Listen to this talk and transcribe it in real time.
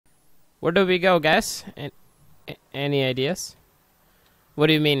Where do we go, guys? Any ideas? What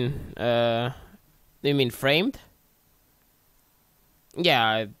do you mean? Do you mean framed?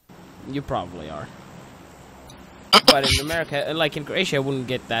 Yeah, you probably are. But in America, like in Croatia, I wouldn't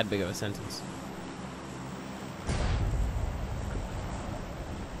get that big of a sentence.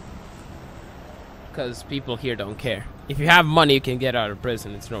 Because people here don't care. If you have money, you can get out of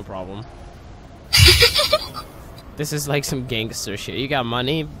prison. It's no problem. This is like some gangster shit. You got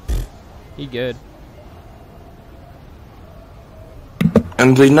money, you good.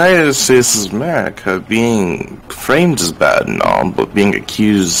 In the United States of America, being framed is bad and all, but being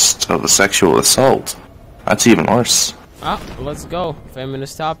accused of a sexual assault, that's even worse. Ah, let's go.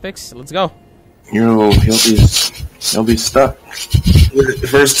 Feminist topics, let's go. You'll be stuck.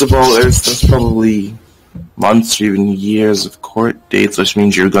 First of all, there's probably months or even years of court dates, which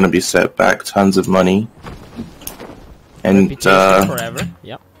means you're going to be set back tons of money. And forever.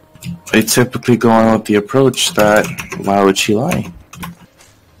 Yep. They typically go on with the approach that why would she lie?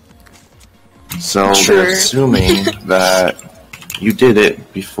 So they're assuming that you did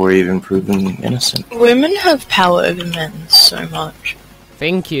it before even proven innocent. Women have power over men so much.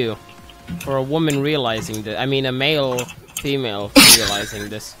 Thank you for a woman realizing that. I mean, a male, female realizing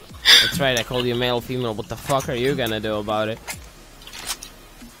this. That's right, I called you male, female. What the fuck are you gonna do about it?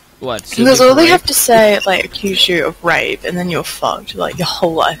 What? Because all they have to say, like, accuse you of rape, and then you're fucked. Like, your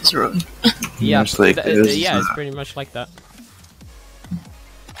whole life is ruined. Yeah, like yeah, it's pretty much like that.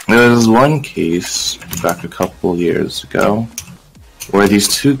 There was one case back a couple years ago where these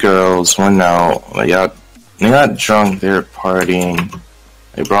two girls went out. They got drunk. They were partying.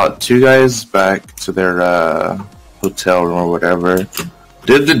 They brought two guys back to their hotel room or whatever.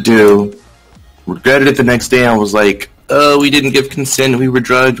 Did the do. Regretted it the next day and was like, "Oh, we didn't give consent. We were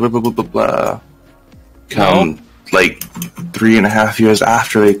drugged." Blah blah blah blah blah. Come like 3.5 years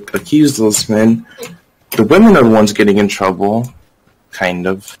after they accused those men, the women are the ones getting in trouble. Kind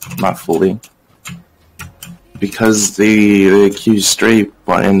of, not fully, because they accuse rape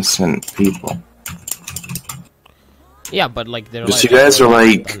on innocent people. Yeah, but like they're like, you guys are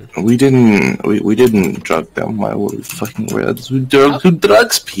like, we didn't drug them. Why would we fucking wear this? Who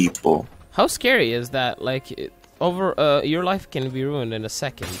drugs people? How scary is that? Like your life can be ruined in a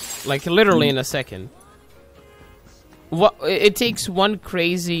second, like literally in a second. What it takes one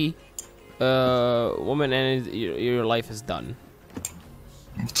crazy woman and your life is done.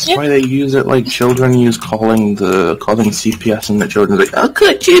 That's why they use it like children use calling CPS and the children's like, I'll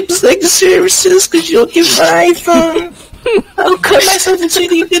cut you sex services because you'll give my iPhone. I'll cut myself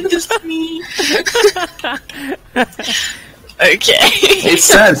until you did this to me. Okay. It's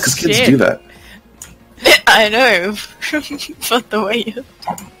sad because kids do that. I know, but the way you...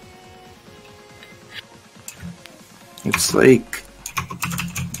 It's like...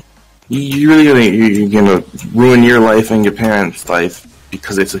 You're gonna ruin your life and your parents' life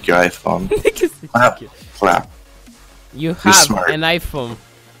because they took your iPhone. Clap. You have an iPhone.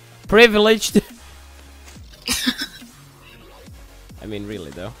 Privileged. I mean,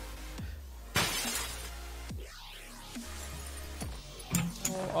 really though.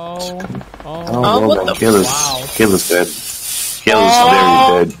 What the Kayla's dead. Kayla's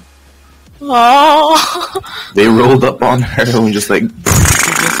very dead. Oh. They rolled up on her and just like...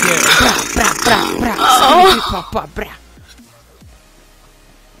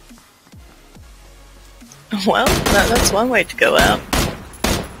 Well, that's one way to go out.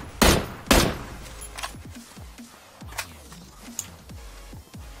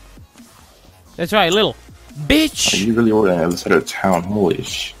 That's right, little bitch. You really were on the other side of town, holy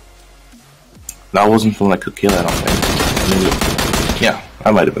sh... That wasn't from like Kayla, I don't think. Yeah,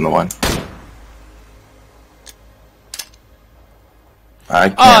 I might have been the one. I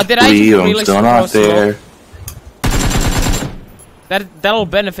can't believe I'm still not there. That'll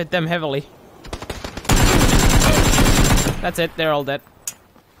benefit them heavily. That's it, they're all dead.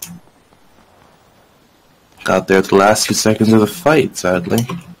 Got there at the last few seconds of the fight, sadly.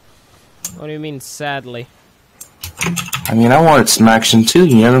 What do you mean, sadly? I mean, I wanted some action too,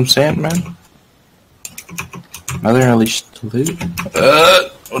 you know what I'm saying, man? Nothing really to loot.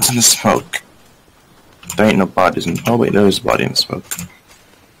 What's in the smoke? There ain't no bodies in... Oh wait, there is a body in the smoke.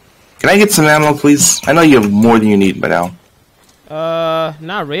 Can I get some ammo, please? I know you have more than you need by now.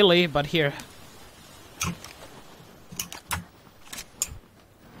 Not really, but here.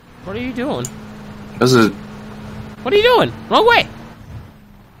 What are you doing? What are you doing? Wrong way!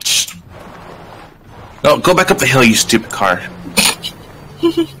 Shh. No, go back up the hill, you stupid car.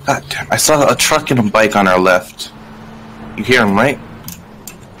 God damn, I saw a truck and a bike on our left. You hear him, right?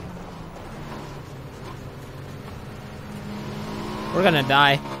 We're gonna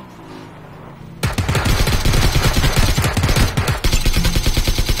die.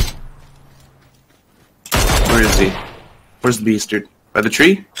 Where is he? Where's the beast, dude? By the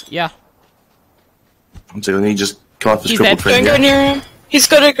tree? Yeah. I'm saying, he just kill off his He's triple dead. friend. Don't go near him. He's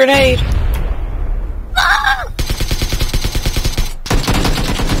got a grenade.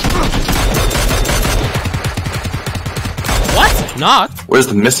 What? Knocked? Where's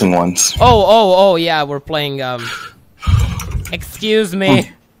the missing ones? Oh, yeah, we're playing, Excuse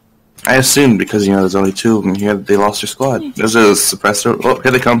me. I assumed because, you know, there's only 2 of them here, they lost their squad. There's a suppressor. Oh,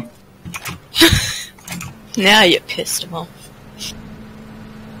 here they come. Now you pissed him off.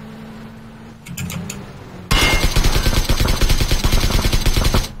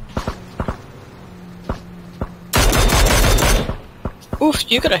 Oof,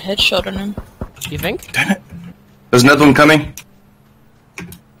 you got a headshot on him. You think? Damn it. There's another one coming.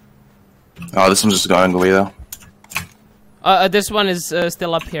 Oh, this one's just going away, though. This one is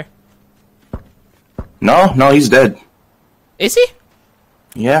still up here. No, he's dead. Is he?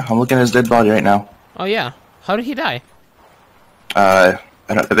 Yeah, I'm looking at his dead body right now. Oh, yeah. How did he die? I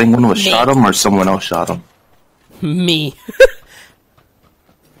think one was shot him or someone else shot him. Me.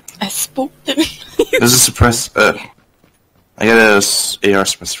 I spooked him. There's a suppress. I got a AR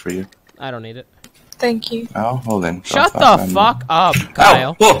suppressor for you. I don't need it. Thank you. Oh, well then. Shut the fuck up,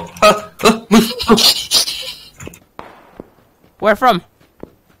 Kyle. Ow! Whoa! Move! Where from?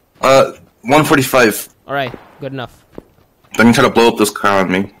 145. Alright, good enough. They're gonna try to blow up this car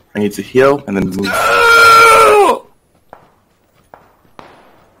on me. I need to heal and then move.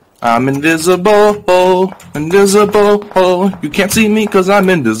 I'm invisible, invisible. You can't see me cause I'm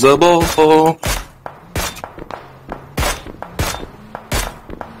invisible.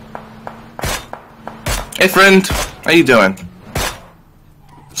 Hey friend, how you doing?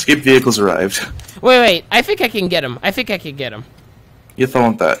 Escape vehicles arrived. Wait, I think I can get him. You thought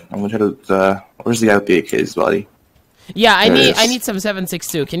with that. I'm gonna try to, where's the guy with the AK's body? Yeah, I There it is. need some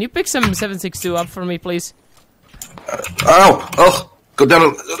 7.62. Can you pick some 7.62 up for me, please? Oh! Go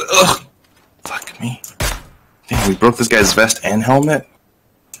down, ugh! Fuck me. Damn, we broke this guy's vest and helmet?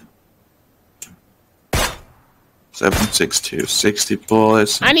 7.62, 60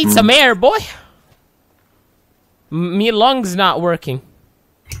 bullets. I need some air, boy. Me lungs not working.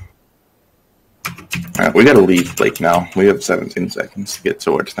 Alright, we gotta leave Blake now. We have 17 seconds to get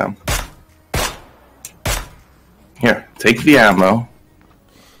towards them. Here, take the ammo.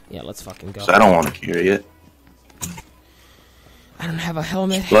 Yeah, let's fucking go. So I don't want to carry it. I don't have a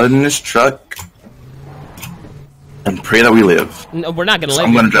helmet. Blood in this truck. And pray that we live. No, we're not gonna So let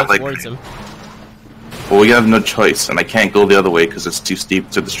I'm gonna him go drive, like- towards him. Well, we have no choice, and I can't go the other way because it's too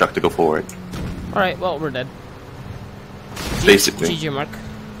steep to the truck to go forward. Alright, well, we're dead. Basically. GG, Mark.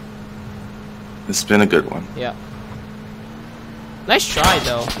 It's been a good one. Yeah. Nice try,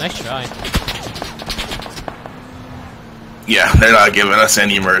 though. Nice try. Yeah, they're not giving us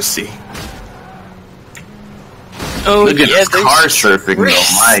any mercy. Oh, Look at yeah, this there's car surfing, though.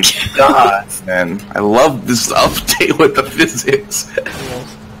 risk. My God, man. I love this update with the physics.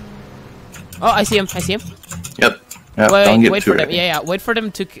 Oh, I see him. Yep. Don't get Wait too for them. ready. Yeah, wait for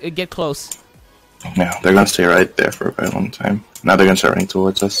them to get close. Yeah, they're gonna stay right there for a very long time. Now they're gonna start running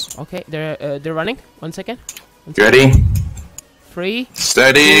towards us. Okay, they're running. 1 second. You ready? 3,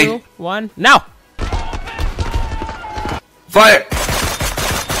 Steady. 2, 1, now! Fire!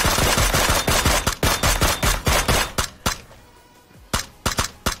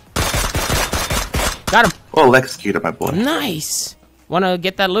 Got him. Well executed, my boy. Nice. Wanna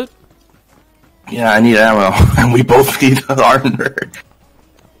get that loot? Yeah, I need ammo, and we both need armor.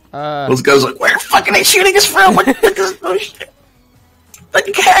 Those guys are like, where fucking they shooting us from? What the this bullshit?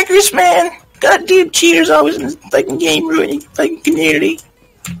 Fucking hackers, man. Goddamn cheaters always in this fucking game ruining fucking community.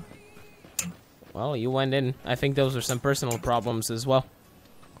 Well, you went in. I think those are some personal problems as well.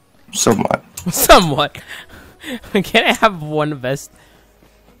 Somewhat. Somewhat. Can I have one vest?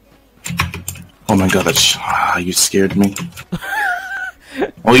 Oh my god, you scared me.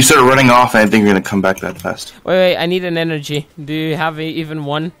 Well, you started running off, and I think you're gonna come back that fast. Wait, I need an energy. Do you have even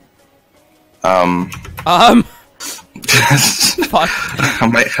one? Fuck. I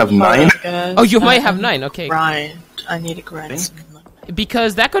might have 9. Oh, you might have 9. Okay. Grind. I need a grind.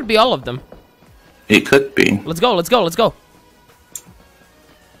 Because that could be all of them. It could be. Let's go.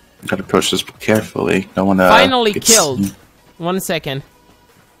 Gotta approach this carefully. Don't wanna. Finally killed. 1 second.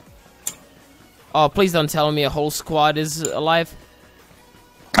 Oh, please don't tell me a whole squad is alive.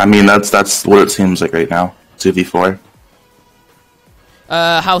 I mean, that's what it seems like right now. 2v4.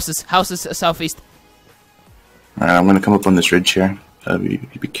 Houses southeast. Alright, I'm gonna come up on this ridge here.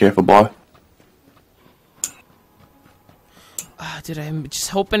 Be careful, boy. Dude, I'm just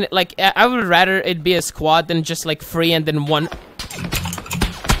hoping it, like, I would rather it be a squad than just like 3 and then 1.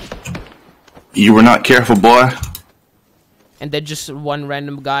 You were not careful, boy. And then just one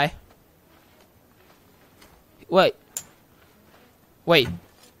random guy. Wait. Wait.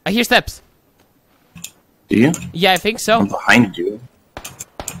 I hear steps. Do you? Yeah, I think so. I'm behind you.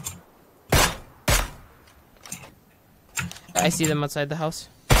 I see them outside the house.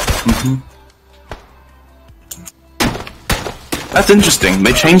 That's interesting.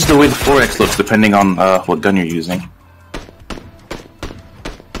 They changed the way the 4x looks depending on what gun you're using.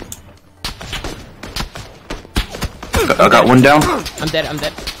 I got one down. I'm dead, I'm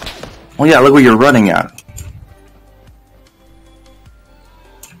dead. Oh yeah, look where you're running at.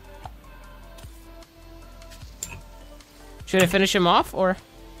 Should I finish him off, or?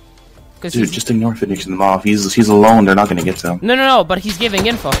 Cause Dude, just ignore finishing them off. He's alone. They're not gonna get to him. No, but he's giving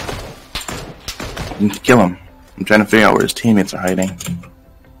info. You need to kill him. I'm trying to figure out where his teammates are hiding.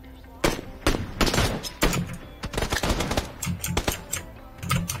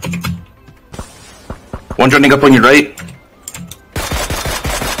 One's running up on your right.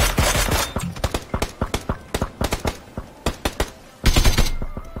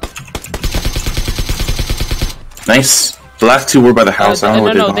 Nice. The last two were by the house. I don't know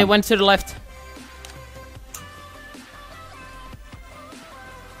where no, they went to the left.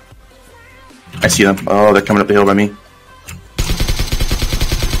 I see them. Oh, they're coming up the hill by me.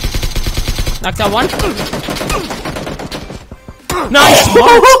 Knocked out one. Nice,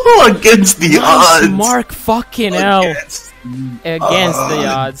 Mark! Against the Nice, odds! Mark, fucking hell. Against the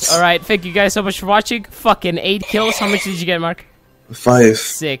odds. Alright, thank you guys so much for watching. Fucking 8 kills. How much did you get, Mark? 5.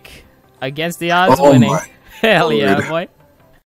 Sick. Against the odds, Oh winning. my Hell yeah, Lord. boy.